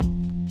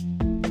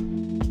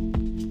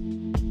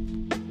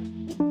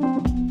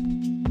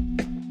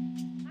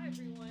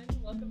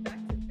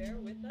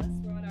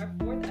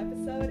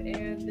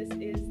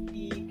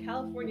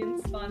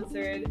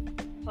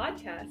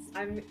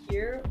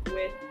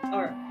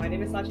my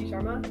name is Sachi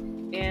Sharma,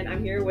 and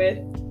I'm here with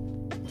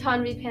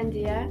Tanvi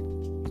Pandya.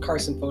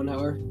 Carson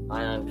Fonauer.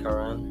 Hi, I'm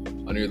Karan.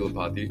 Anirudh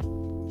Lopati.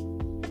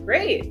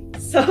 Great.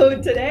 So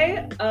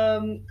today,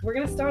 we're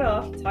going to start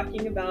off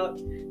talking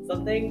about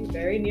something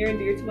very near and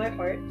dear to my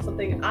heart,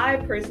 something I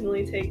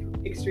personally take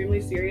extremely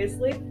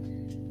seriously.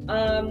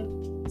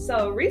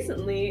 So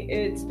recently,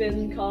 it's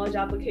been college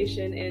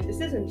application and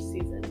decision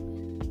season.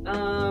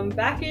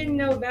 Back in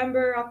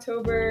November,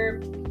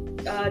 October,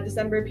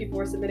 December, people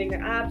were submitting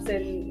their apps,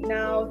 and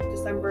now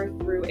December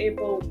through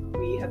April,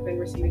 we have been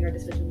receiving our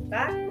decisions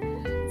back.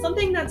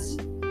 Something that's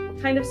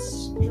kind of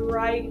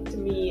striked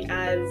me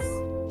as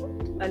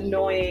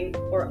annoying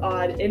or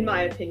odd, in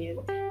my opinion,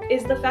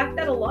 is the fact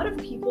that a lot of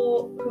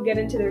people who get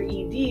into their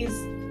EDs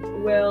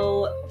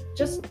will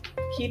just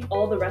keep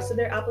all the rest of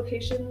their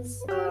applications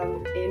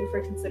in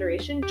for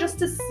consideration just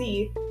to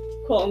see,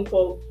 quote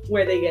unquote,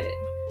 where they get in.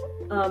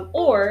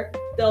 Or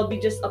they'll be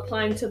just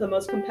applying to the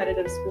most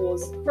competitive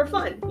schools for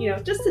fun,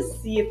 just to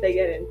see if they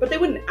get in, but they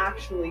wouldn't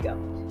actually go.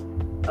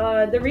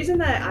 The reason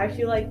that I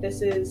feel like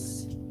this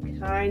is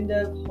kind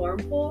of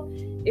harmful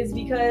is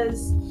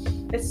because,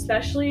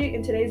 especially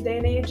in today's day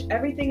and age,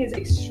 everything is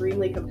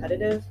extremely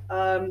competitive.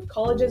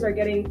 Colleges are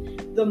getting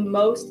the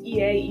most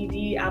EA,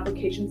 ED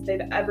applications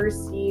they've ever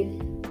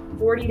seen,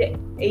 40 to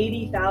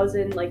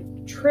 80,000, like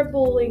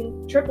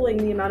tripling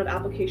the amount of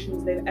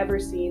applications they've ever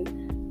seen.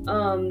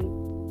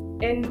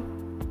 And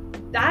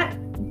that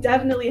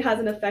definitely has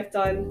an effect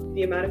on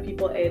the amount of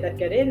people, A, that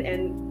get in,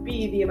 and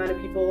B, the amount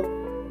of people,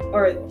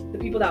 or the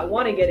people that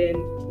want to get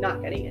in,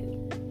 not getting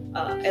in,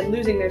 and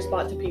losing their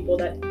spot to people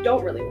that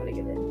don't really want to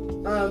get in.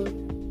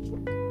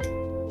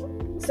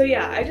 So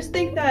yeah, I just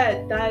think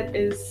that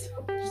is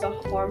just a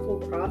harmful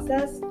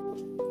process.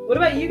 What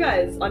about you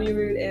guys,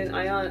 Anirudh and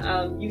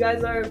Ayan? You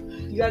guys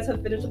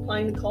have finished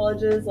applying to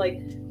colleges.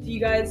 Like, do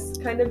you guys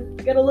kind of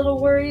get a little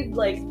worried?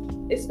 Like,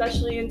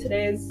 especially in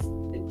today's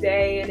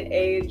day and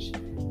age,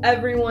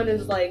 everyone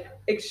is like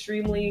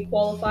extremely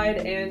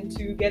qualified, and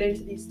to get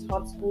into these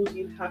top schools,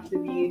 you have to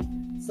be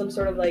some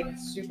sort of like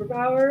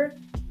superpower,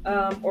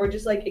 or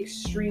just like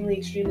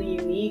extremely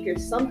unique, or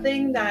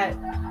something that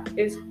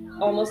is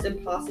almost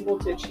impossible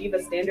to achieve, a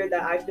standard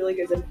that I feel like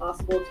is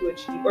impossible to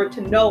achieve, or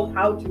to know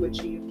how to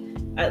achieve,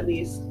 at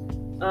least.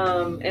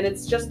 And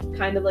it's just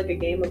kind of like a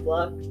game of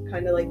luck,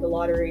 kind of like the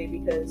lottery,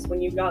 because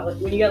when you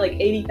get like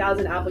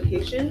 80,000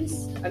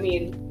 applications, I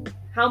mean,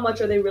 how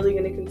much are they really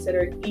going to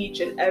consider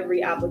each and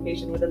every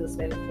application within the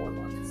span of 4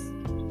 months?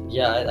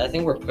 Yeah, I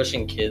think we're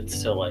pushing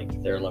kids to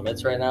like their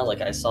limits right now.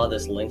 Like, I saw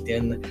this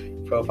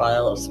LinkedIn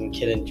profile of some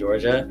kid in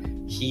Georgia.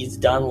 He's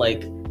done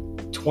like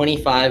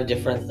 25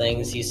 different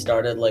things. He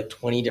started like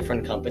 20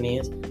 different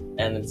companies,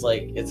 and it's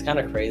kind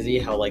of crazy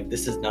how like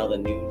this is now the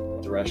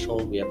new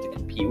threshold we have to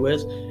compete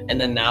with.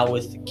 And then now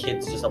with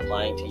kids just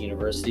applying to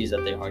universities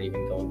that they aren't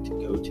even going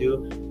to go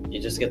to, it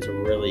just gets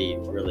really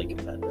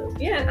competitive.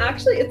 Yeah,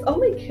 actually, it's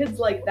only kids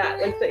like that,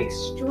 like the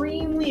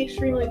extremely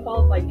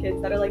qualified kids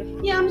that are like,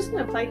 yeah, I'm just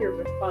gonna apply here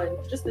for fun,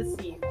 just to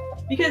see,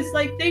 because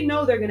like they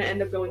know they're gonna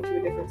end up going to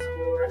a different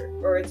school,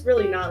 or it's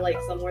really not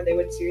like somewhere they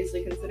would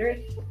seriously consider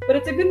it, but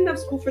it's a good enough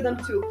school for them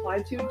to apply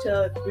to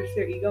boost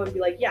their ego and be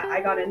like, yeah,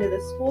 I got into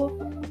this school.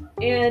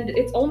 And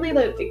it's only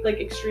like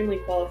extremely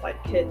qualified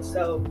kids,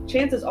 so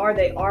chances are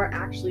they are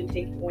actually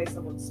taking away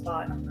someone's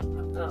spot,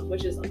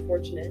 which is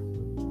unfortunate.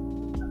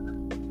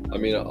 I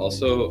mean,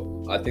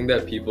 also, I think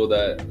that people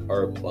that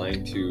are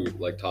applying to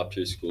like top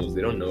tier schools,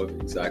 they don't know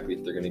exactly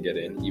if they're going to get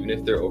in. Even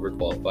if they're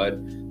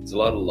overqualified, there's a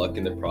lot of luck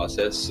in the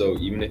process. So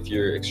even if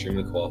you're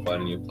extremely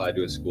qualified and you apply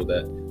to a school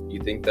that you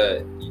think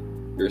that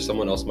or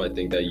someone else might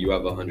think that you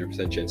have a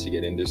 100% chance to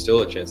get in, there's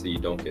still a chance that you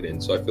don't get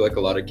in. So I feel like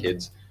a lot of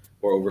kids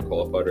who are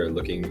overqualified are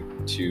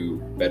looking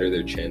to better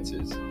their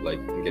chances, like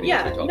in getting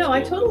into the top school.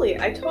 I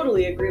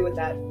totally agree with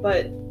that.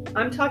 But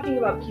I'm talking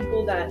about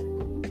people that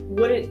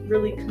wouldn't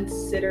really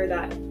consider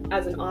that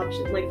as an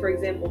option. Like, for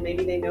example,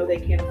 maybe they know they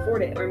can't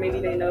afford it, or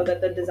maybe they know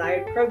that the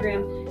desired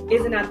program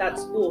isn't at that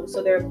school,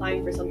 so they're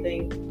applying for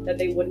something that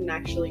they wouldn't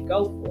actually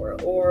go for.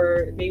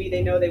 Or maybe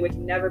they know they would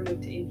never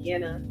move to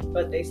Indiana,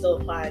 but they still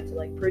applied to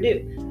like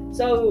Purdue.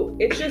 So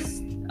it's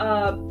just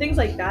things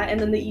like that. And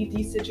then the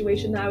ED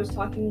situation that I was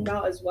talking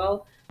about as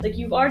well. Like,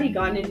 you've already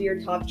gotten into your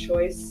top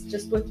choice,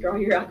 just withdraw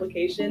your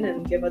application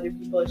and give other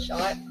people a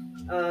shot.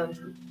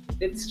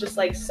 It's just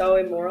like so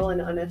immoral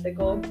and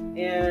unethical.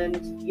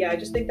 And yeah, I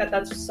just think that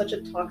that's just such a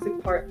toxic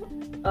part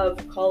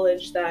of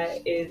college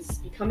that is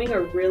becoming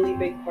a really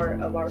big part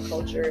of our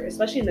culture,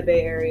 especially in the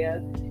Bay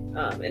Area.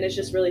 And it's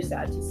just really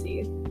sad to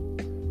see.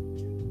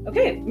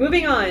 Okay,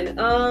 moving on.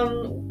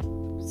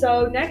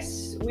 So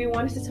next we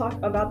wanted to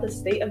talk about the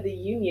State of the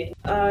Union.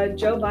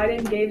 Joe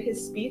Biden gave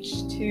his speech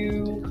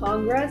to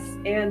Congress,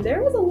 and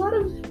there was a lot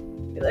of,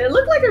 it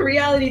looked like a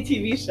reality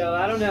TV show.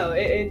 I don't know.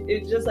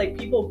 It just like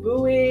people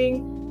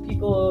booing,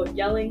 people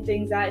yelling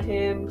things at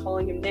him,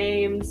 calling him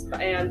names,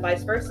 and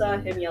vice versa,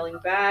 him yelling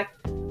back.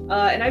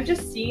 And I've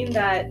just seen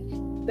that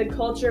the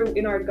culture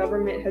in our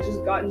government has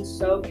just gotten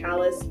so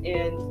callous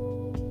and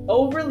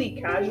overly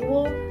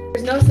casual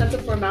There's no sense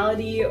of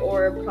formality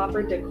or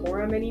proper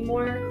decorum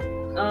anymore.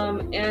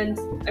 And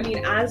I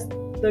mean, as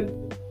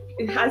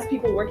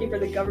people working for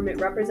the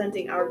government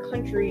representing our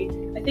country,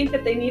 I think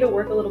that they need to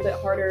work a little bit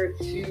harder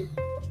to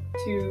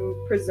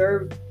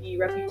preserve the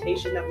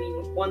reputation that we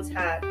once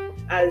had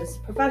as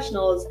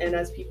professionals and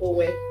as people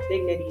with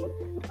dignity.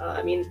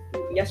 I mean,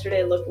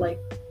 yesterday looked like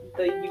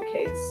the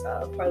UK's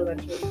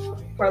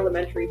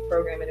parliamentary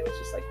program, and it was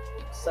just like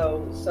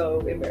so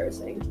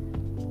embarrassing.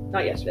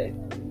 Not yesterday,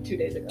 2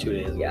 days ago. 2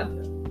 days ago. Yeah.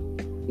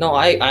 No,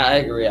 I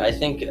agree. I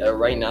think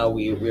right now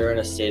we're in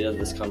a state of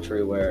this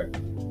country where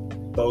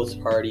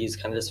both parties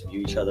kind of just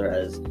view each other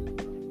as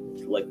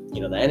like,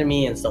 the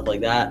enemy and stuff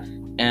like that.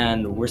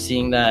 And we're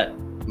seeing that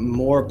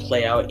more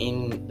play out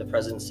in the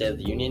President's State of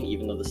the Union,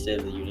 even though the State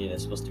of the Union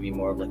is supposed to be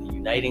more of like a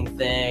uniting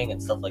thing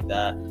and stuff like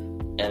that.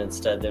 And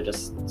instead they're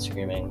just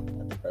screaming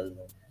at the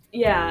president.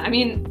 Yeah, I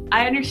mean,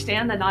 I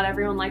understand that not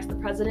everyone likes the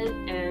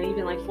president, and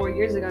even like 4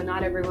 years ago,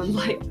 not everyone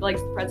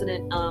likes the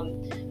president.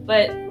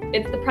 But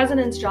it's the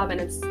president's job, and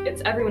it's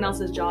everyone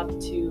else's job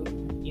to,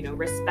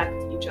 respect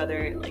each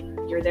other. Like,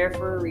 you're there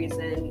for a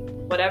reason.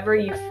 Whatever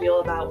you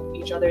feel about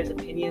each other's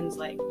opinions,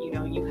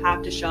 you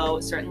have to show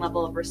a certain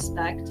level of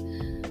respect,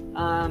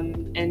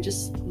 and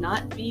just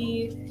not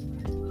be,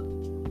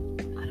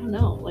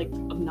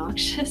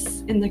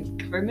 obnoxious in the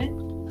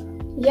government.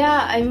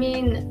 Yeah, I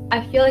mean,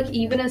 I feel like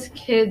even as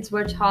kids,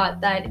 we're taught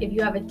that if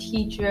you have a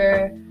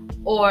teacher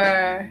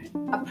or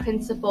a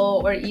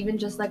principal or even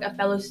just like a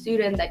fellow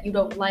student that you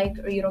don't like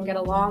or you don't get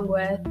along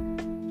with,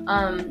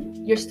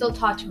 you're still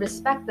taught to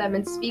respect them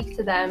and speak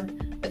to them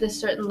with a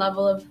certain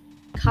level of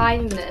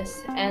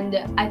kindness. And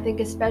I think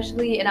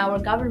especially in our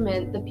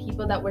government, the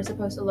people that we're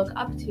supposed to look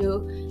up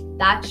to,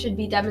 that should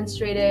be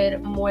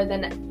demonstrated more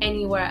than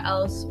anywhere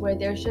else, where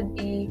there should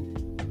be,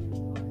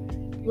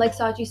 like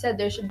Sachi said,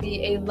 there should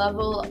be a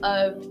level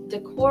of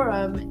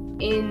decorum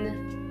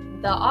in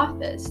the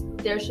office.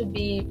 There should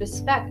be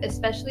respect,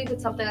 especially with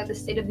something like the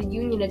State of the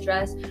Union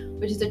address,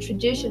 which is a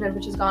tradition and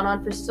which has gone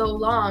on for so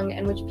long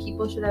and which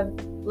people should have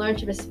learned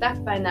to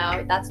respect by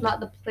now. That's not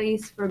the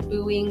place for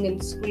booing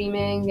and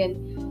screaming,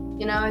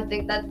 and I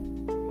think that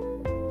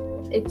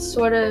it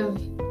sort of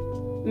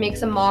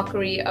makes a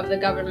mockery of the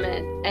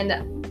government, and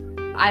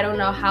I don't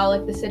know how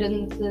the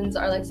citizens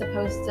are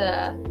supposed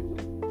to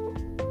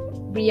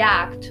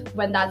react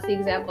when that's the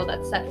example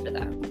that's set for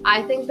them.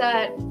 I think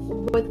that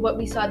with what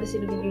we saw at the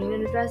State of the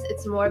Union address,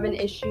 it's more of an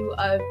issue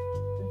of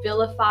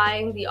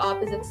vilifying the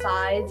opposite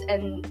sides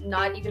and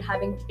not even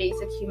having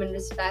basic human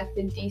respect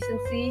and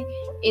decency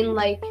in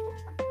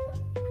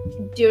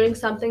doing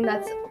something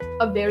that's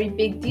a very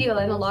big deal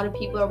and a lot of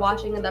people are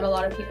watching and that a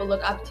lot of people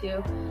look up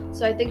to.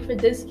 So I think for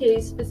this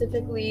case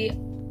specifically,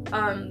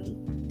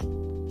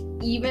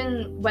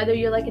 even whether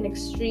you're an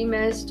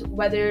extremist,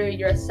 whether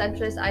you're a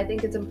centrist, I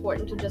think it's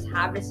important to just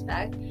have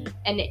respect,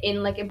 and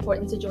in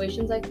important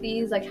situations like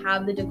these,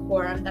 have the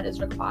decorum that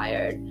is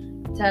required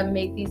to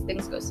make these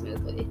things go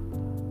smoothly.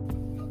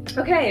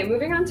 Okay,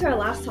 moving on to our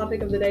last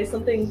topic of the day,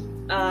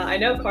 something I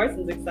know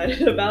Carson's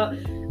excited about.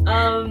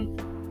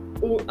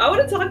 I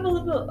want to talk a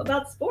little bit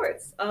about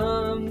sports.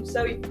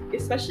 So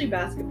especially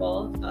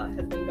basketball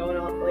has been going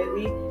off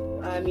lately.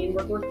 I mean,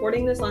 we're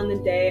recording this on the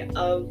day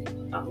of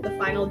the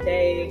final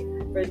day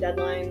for the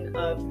deadline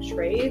of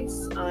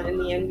trades in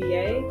the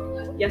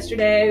NBA.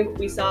 Yesterday,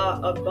 we saw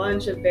a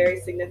bunch of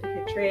very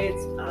significant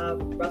trades.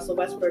 Russell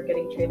Westbrook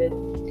getting traded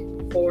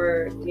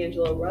for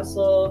D'Angelo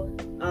Russell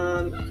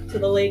to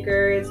the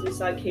Lakers. We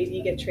saw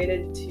KD get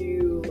traded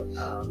to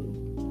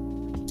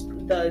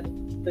the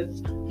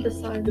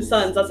Suns. The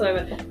Suns, that's what I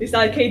meant. We saw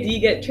KD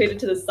get traded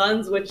to the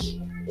Suns, which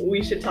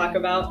we should talk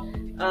about.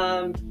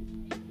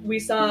 We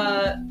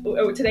saw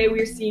today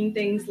we're seeing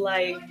things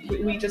like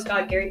we just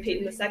got Gary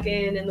Payton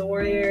II in the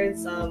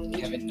Warriors.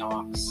 Kevin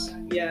Knox.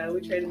 Yeah, we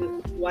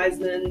traded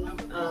Wiseman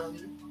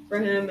for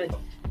him,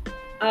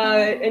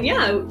 and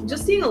yeah,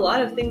 just seeing a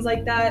lot of things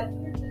like that.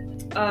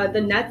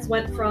 The Nets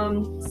went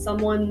from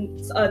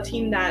a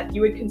team that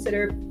you would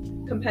consider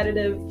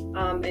competitive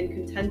and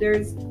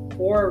contenders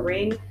for a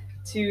ring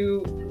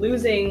to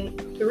losing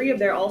 3 of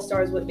their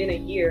all-stars within a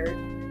year.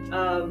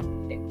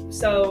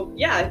 So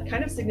yeah,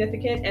 kind of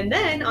significant. And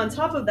then on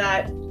top of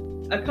that,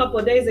 a couple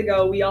of days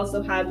ago, we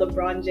also had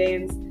LeBron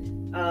James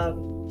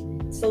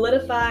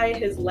solidify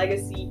his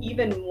legacy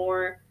even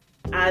more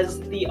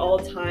as the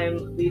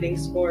all-time leading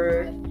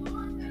scorer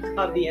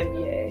of the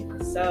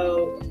NBA.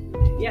 So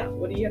yeah,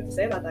 what do you have to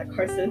say about that,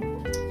 Carson?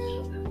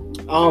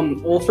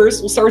 Well,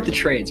 first we'll start with the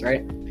trades,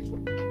 right?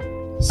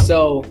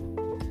 So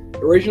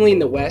originally in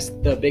the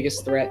West, the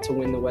biggest threat to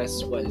win the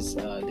West was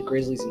the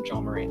Grizzlies and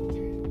Ja Morant.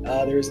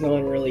 There was no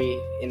one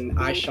really in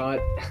eyeshot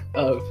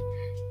of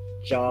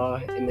Ja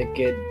in the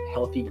good,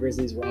 healthy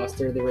Grizzlies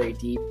roster. They're very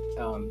deep.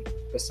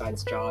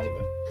 Besides Ja, they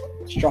have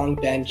a strong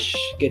bench,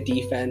 good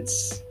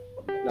defense,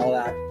 and all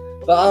that.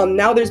 But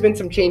now there's been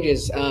some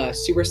changes.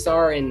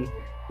 Superstar and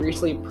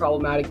recently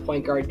problematic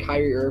point guard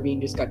Kyrie Irving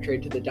just got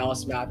traded to the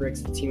Dallas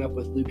Mavericks to team up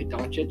with Luka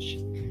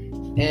Doncic.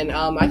 And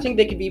I think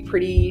they could be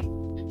pretty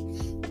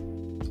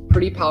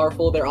pretty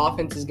powerful. Their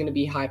offense is going to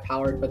be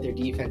high-powered, but their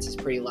defense is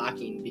pretty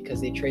lacking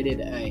because they traded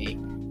a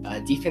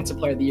Defensive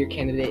Player of the Year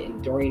candidate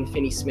in Dorian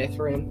Finney-Smith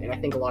for him, and I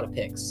think a lot of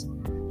picks.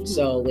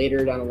 So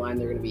later down the line,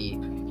 they're going to be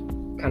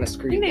kind of I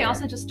screwed. think they there.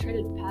 also just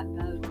traded Pat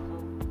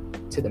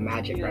Bev. To the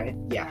Magic, right?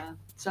 Yeah.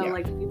 So Yeah.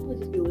 like people would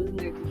just be losing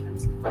their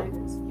defensive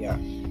players.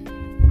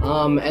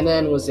 And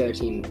then was the other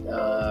team?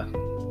 The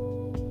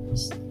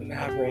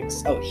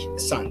Mavericks. Oh, the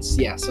Suns.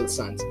 Yeah, so the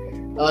Suns.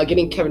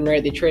 Getting Kevin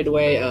Wright, they traded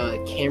away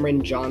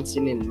Cameron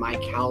Johnson and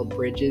Mikal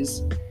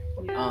Bridges.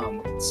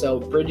 So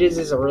Bridges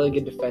is a really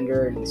good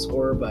defender and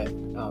scorer, but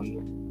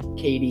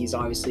KD is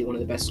obviously one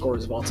of the best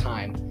scorers of all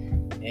time,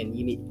 and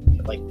you need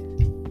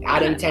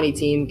adding to any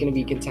team gonna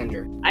be a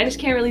contender. I just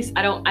can't really.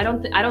 I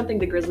don't think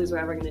the Grizzlies were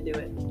ever gonna do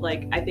it.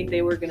 Like I think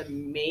they were gonna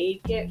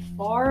make it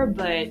far,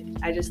 but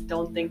I just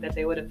don't think that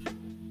they would have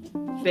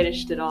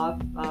finished it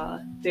off.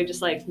 They're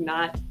just like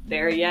not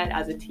there yet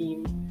as a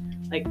team,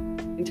 like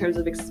in terms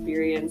of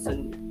experience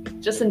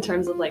and just in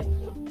terms of like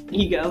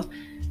ego.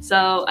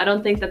 So I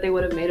don't think that they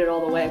would have made it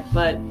all the way.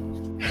 But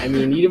I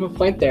mean, you have a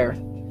point there.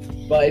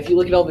 But if you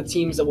look at all the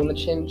teams that won the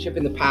championship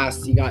in the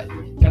past, you gotta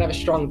have a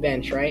strong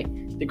bench, right?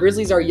 The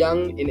Grizzlies are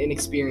young and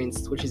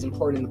inexperienced, which is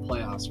important in the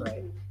playoffs,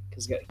 right?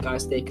 Because you gotta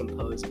stay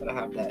composed, gotta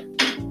have that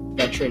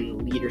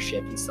veteran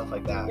leadership and stuff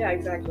like that. Yeah,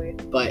 exactly.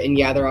 And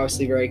they're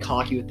obviously very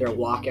cocky with their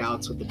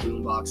walkouts with the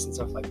boombox and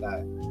stuff like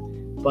that.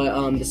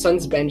 But the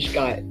Suns bench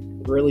got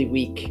really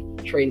weak.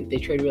 They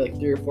traded away like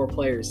 3 or 4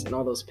 players and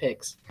all those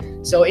picks.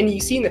 So, and you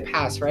see in the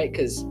past, right?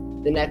 Because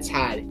the Nets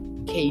had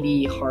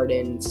KD,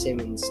 Harden,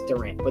 Simmons,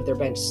 Durant, but their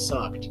bench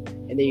sucked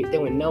and they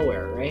went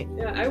nowhere, right?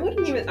 Yeah, I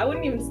wouldn't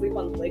even sleep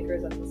on the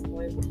Lakers at this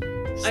point.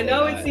 I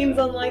know it seems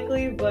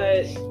unlikely,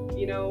 but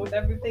you know, with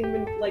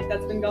everything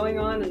that's been going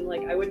on, and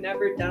like I would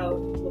never doubt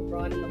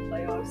LeBron in the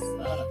playoffs.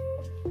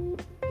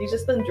 He's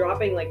just been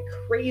dropping like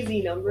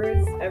crazy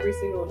numbers every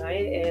single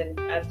night, and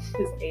at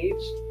his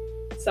age.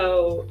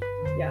 So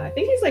yeah, I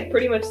think he's like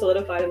pretty much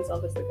solidified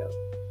himself as the GOAT.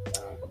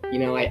 You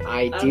know,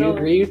 I do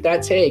agree with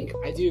that take.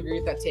 I do agree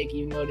with that take,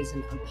 even though it is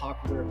an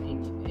unpopular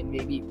opinion and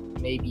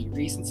maybe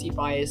recency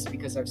bias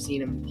because I've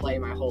seen him play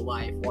my whole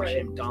life, watching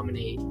him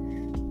dominate,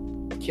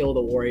 kill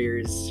the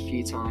Warriors a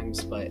few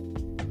times. But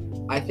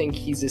I think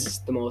he's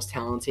just the most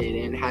talented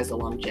and has the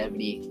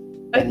longevity.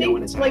 I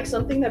think like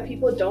something that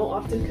people don't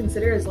often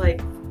consider is like,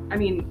 I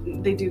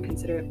mean, they do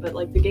consider it, but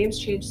like the game's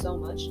changed so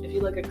much. If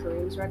you look at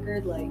Kareem's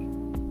record, like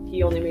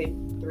he only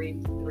made 3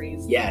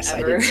 threes. Yes,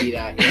 ever. I did see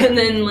that. And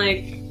then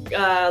like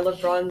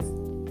LeBron's,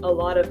 a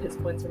lot of his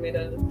points were made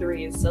out of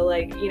threes. So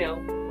like, you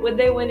know, would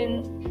they win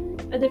in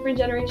a different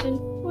generation?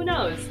 Who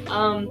knows?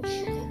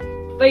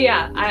 But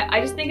yeah,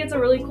 I just think it's a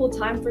really cool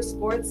time for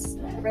sports,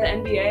 for the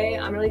NBA.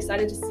 I'm really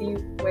excited to see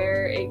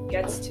where it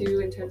gets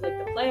to in terms of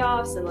like the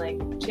playoffs and like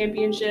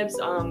championships.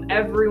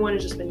 Everyone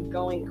has just been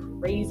going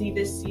crazy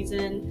this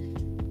season,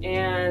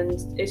 and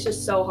it's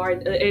just so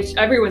hard.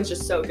 Everyone's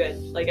just so good.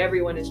 Like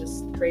everyone is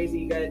just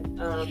crazy good.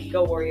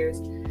 Go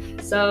Warriors.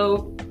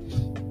 So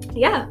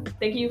yeah,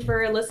 thank you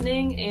for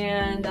listening,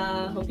 and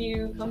hope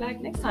you come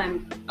back next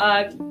time.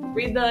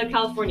 Read the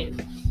Californian.